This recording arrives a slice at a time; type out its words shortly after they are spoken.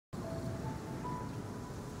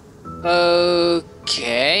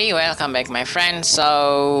Okay, welcome back my friends.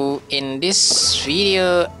 So in this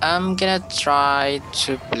video I'm gonna try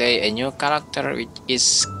to play a new character which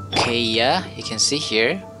is Kaeya. You can see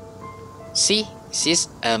here. See, this is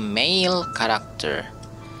a male character.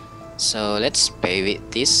 So let's play with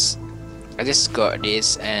this. I just got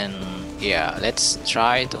this and yeah, let's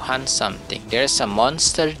try to hunt something. There's a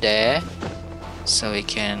monster there, so we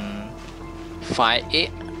can fight it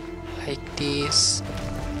like this.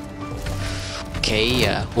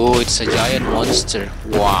 Kaeya. Oh, it's a giant monster.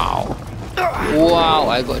 Wow. Wow,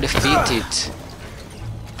 I got defeated.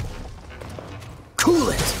 Cool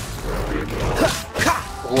it.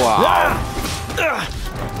 Wow.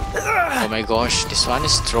 Oh my gosh, this one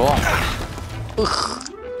is strong. Ugh.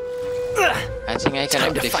 I think I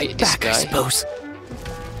cannot defeat this guy.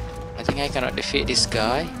 I think I cannot defeat this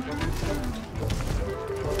guy.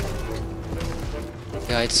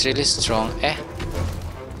 Yeah, it's really strong.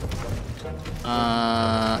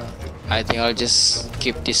 I think I'll just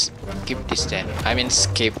keep this then. I mean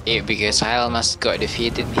skip it because I almost got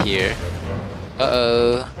defeated here.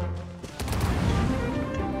 Uh-oh.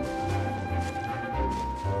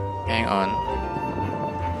 Hang on.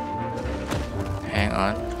 Hang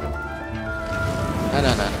on.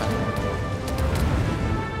 No.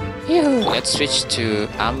 Yoo. Let's switch to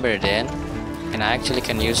Amber then. And I actually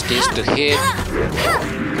can use this to hit.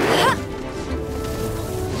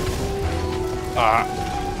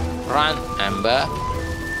 Run, Amber.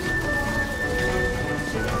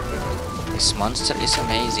 This monster is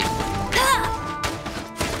amazing.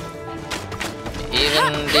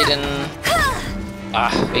 Even didn't...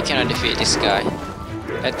 we cannot defeat this guy.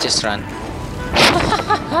 Let's just run.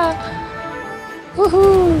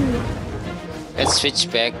 Woohoo! Let's switch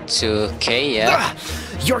back to Kaeya.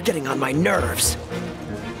 You're getting on my nerves.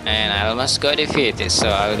 And I almost got defeated, so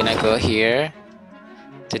I'm gonna go here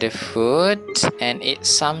to the food and eat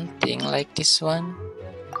something like this one.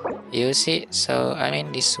 You see? So I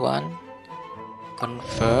mean this one.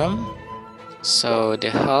 Confirm. So the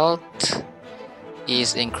health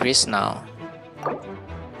is increased now.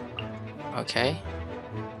 Okay.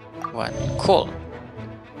 One. Cool.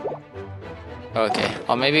 Okay.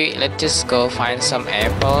 Or maybe let's just go find some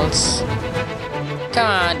apples. Come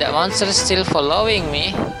on, the monster is still following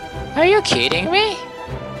me. Are you kidding me?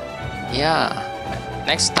 Yeah.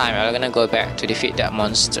 Next time I'm gonna go back to defeat that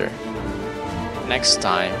monster. Next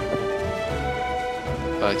time.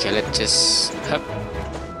 Okay, let's just...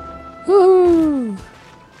 Woohoo!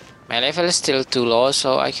 My level is still too low,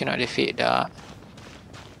 so I cannot defeat that.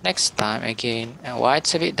 Next time again. And why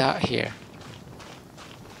it's a bit dark here?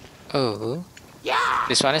 Oh.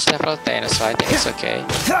 This one is level 10, so I think it's okay.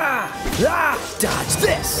 Dodge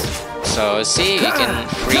this. So see, we can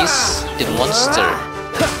freeze the monster.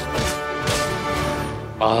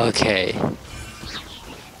 Okay.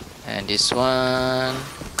 And this one.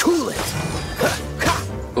 Cool it.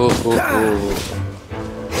 Ooh.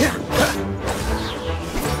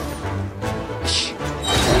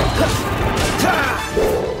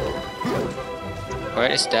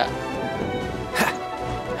 Where is that?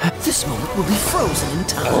 This moment will be frozen in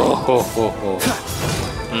time. Oh.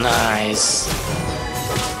 Nice.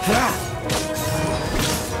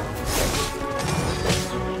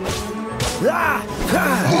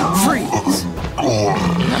 Freeze.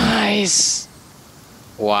 Nice.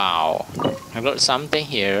 Wow. I got something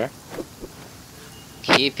here.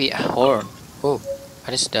 Hippie horn. Oh,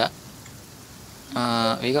 what is that?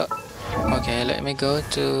 We got... Okay, let me go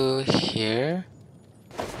to here.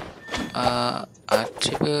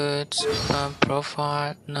 Attributes,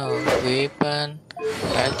 profile, no, weapon,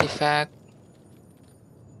 artifact.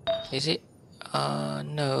 Is it?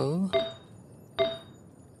 No.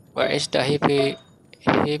 Where is the hippie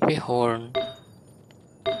horn?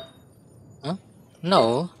 Huh?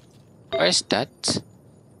 No. Where is that?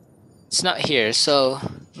 It's not here, so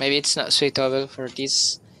maybe it's not suitable for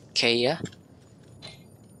this Kaeya.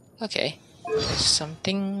 Okay. There's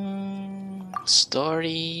something...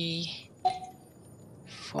 Story...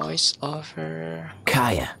 Voice over...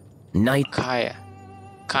 Kaeya. Night.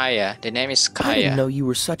 Kaeya. The name is Kaeya. I didn't know you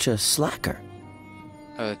were such a slacker.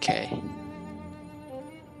 Okay.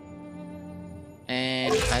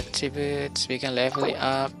 And attributes, we can level it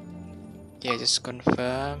up. Yeah, just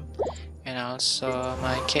confirm. And also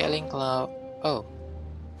my Kaeya Cloud. Oh.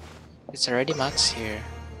 It's already max here.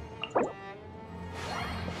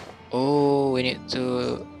 Oh, we need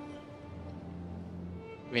to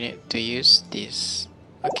use this.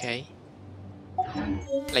 Okay.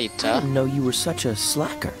 Later. I didn't know you were such a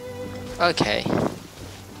slacker. Okay.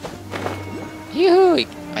 Yoo-hoo!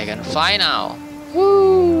 I can fly now.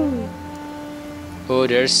 Woo! Oh,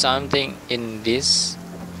 there's something in this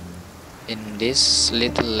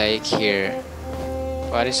little lake here.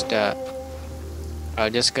 What is that?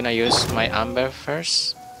 I'm just gonna use my amber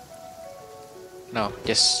first. No,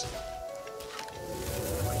 just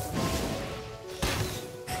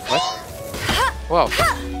what? Wow!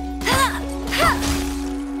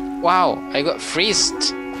 Wow! I got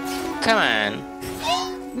freezed. Come on!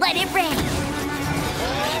 Let it rain.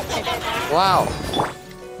 Wow!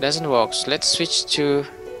 Doesn't work. So let's switch to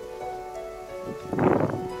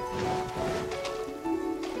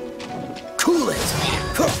Cool it.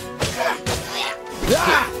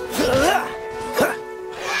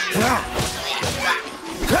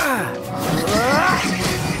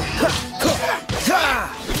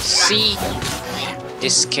 see.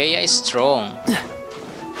 This Kaeya is strong.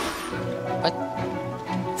 What?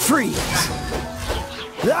 Freeze.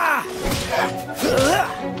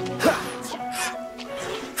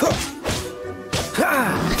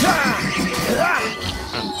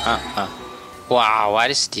 Wow, what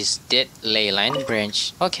is this dead ley line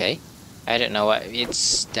branch? Okay, I don't know what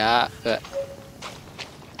it's that, but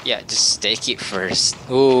yeah, just take it first.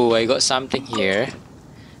 Oh, I got something here.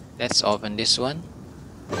 Let's open this one.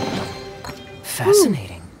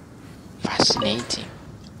 Fascinating. Fascinating.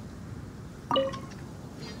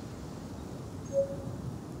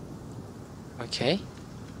 Okay.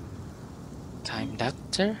 Time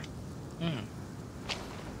Doctor.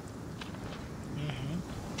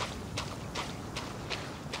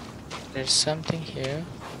 There's something here.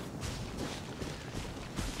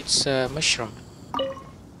 It's a mushroom.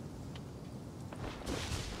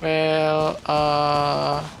 Well,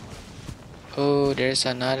 oh, there's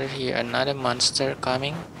another here, another monster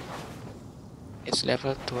coming. It's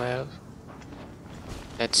level 12.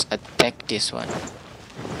 Let's attack this one.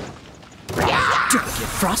 Do I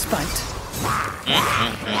get frostbite?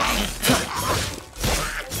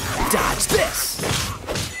 Dodge this.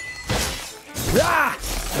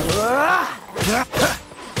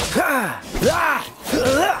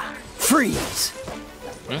 Freeze.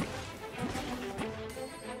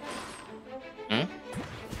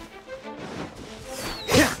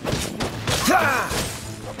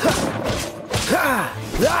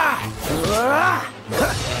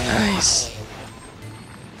 Nice.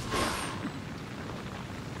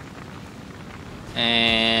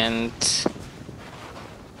 And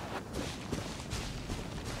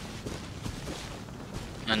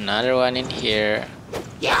another one in here.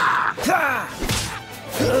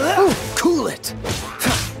 Ooh, cool it.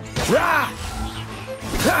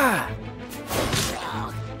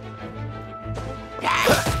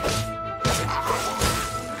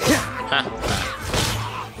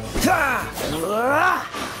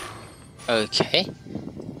 Okay.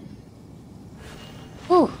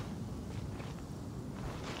 Whew.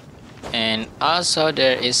 And also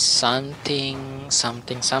there is something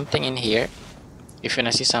in here. If you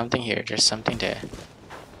wanna see something here, there's something there.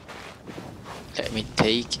 Let me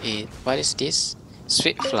take it. What is this?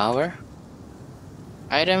 Sweet flower?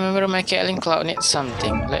 I remember my Kaelin Cloud needs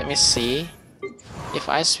something. Let me see. If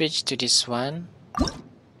I switch to this one,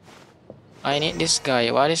 I need this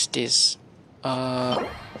guy. What is this?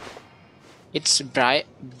 It's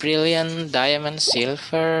brilliant diamond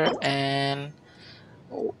silver and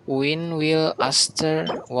wind wheel aster.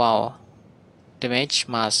 Wow. Damage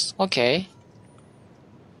mask. Okay.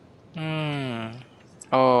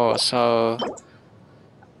 Oh, so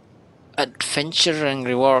adventure and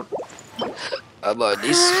reward about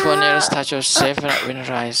this funeral statue of Seven at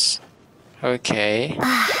Windrise. Okay.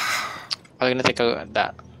 I'm gonna take a look at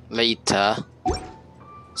that later.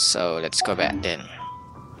 So let's go back then.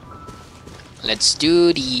 Let's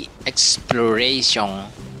do the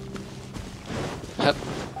exploration. Hup.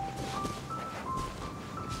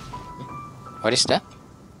 What is that?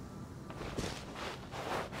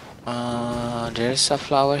 There's a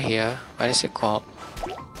flower here. What is it called?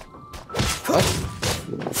 What?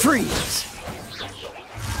 Freeze.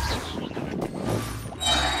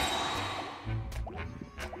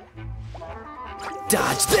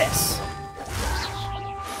 Dodge this.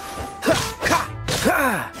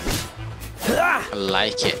 I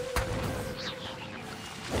like it.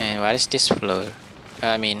 And what is this flower?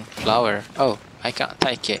 Flower. Oh, I can't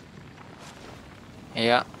take it.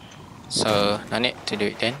 Yeah. So no need to do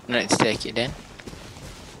it then. No need to take it then.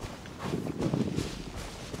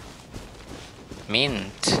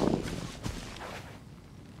 Mint.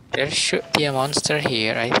 There should be a monster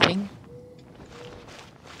here, I think.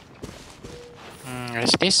 What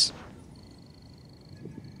is this?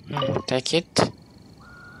 Take it.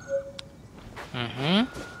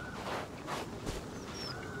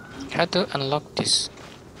 How to unlock this?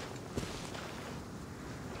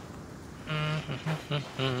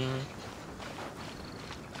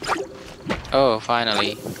 Oh,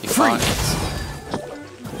 finally, we found it.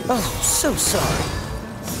 Oh, so sorry.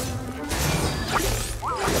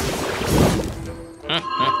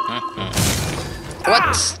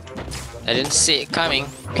 What? I didn't see it coming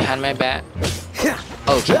behind my back.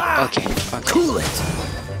 Okay, okay, okay. Cool it.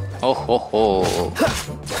 Oh ho ho!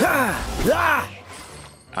 Ah!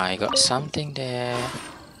 I got something there.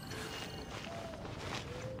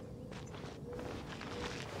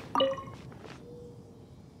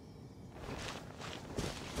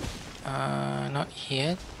 Not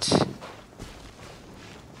yet.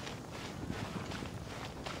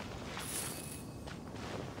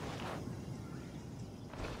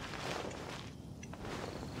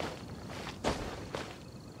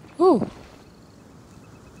 Ooh.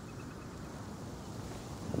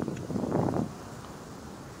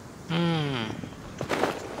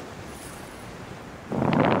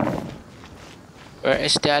 Where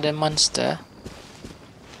is the other monster?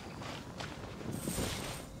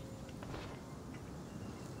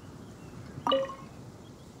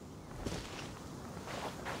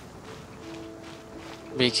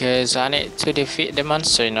 Because I need to defeat the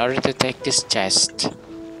monster in order to take this chest.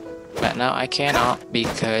 But now I cannot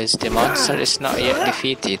because the monster is not yet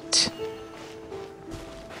defeated.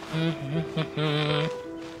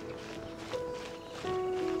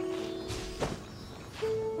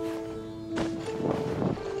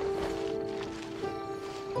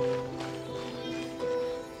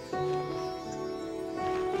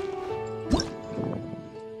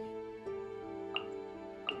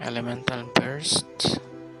 Elemental burst.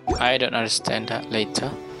 I don't understand that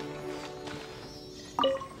later.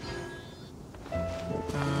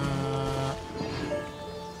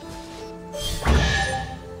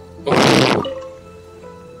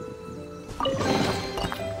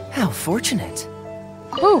 How fortunate.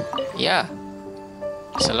 Oh, yeah.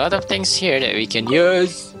 There's a lot of things here that we can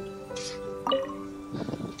use.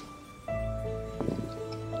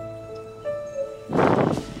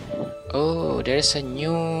 Oh, there's a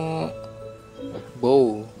new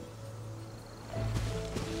bow.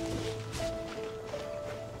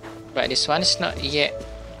 But this one is not yet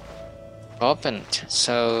opened.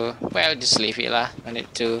 So, well, just leave it lah. I need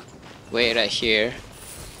to wait right here.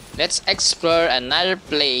 Let's explore another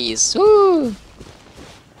place. Woo!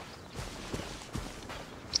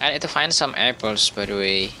 I need to find some apples, by the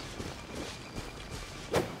way.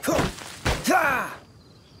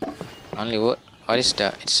 Only wood? What is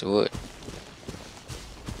that? It's wood.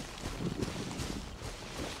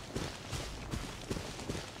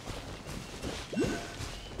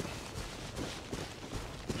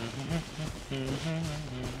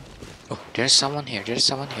 Oh, there's someone here. There's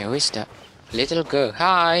someone here. Who is that? Little girl.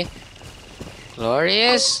 Hi.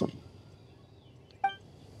 Glorious.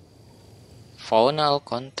 Final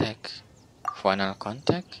contact. Final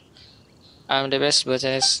contact. The best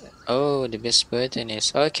button is. Oh, the best button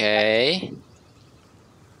is. Okay.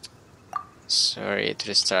 Sorry to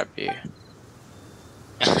disturb you.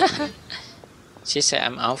 She said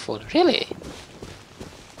I'm awful. Really?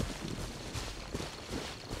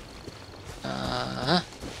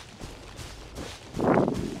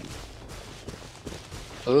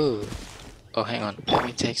 Oh. Oh, hang on. Let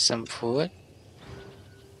me take some food.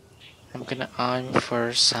 I'm gonna aim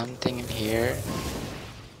for something in here.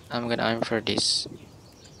 I'm gonna aim for this.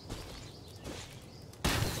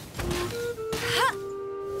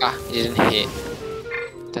 Ah, it didn't hit.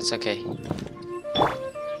 That's okay.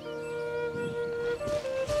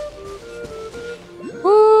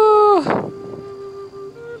 Woo!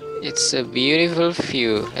 It's a beautiful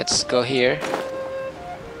view. Let's go here.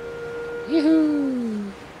 Yoo-hoo!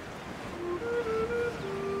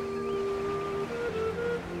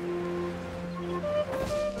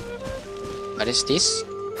 What is this?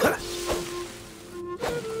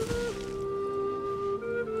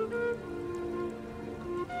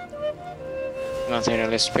 Nothing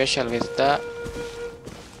really special with that.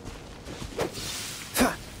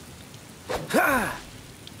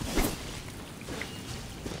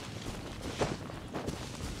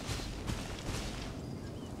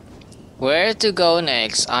 Where to go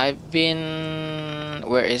next? I've been...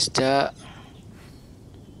 Where is the...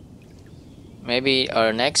 Maybe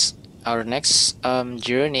our next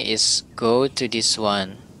journey is go to this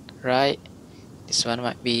one, right? This one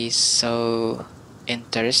might be so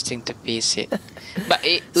interesting to visit. But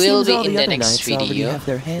it will be in the next video. Have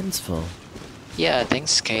their hands full. Yeah,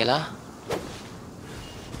 thanks, Kayla.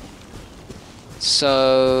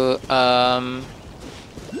 So,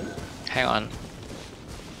 hang on.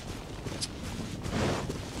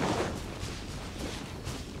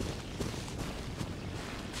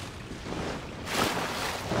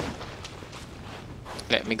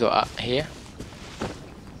 Let me go up here.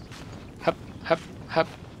 Hup, hup, hup.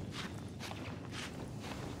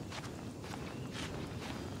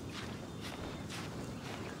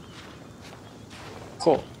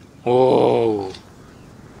 Cool. Whoa.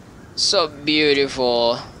 So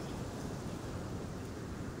beautiful.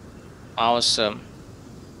 Awesome.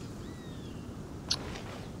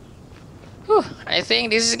 Whew, I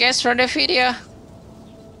think this is guys for the video.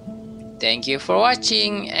 Thank you for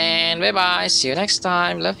watching and bye bye. See you next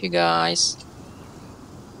time. Love you guys.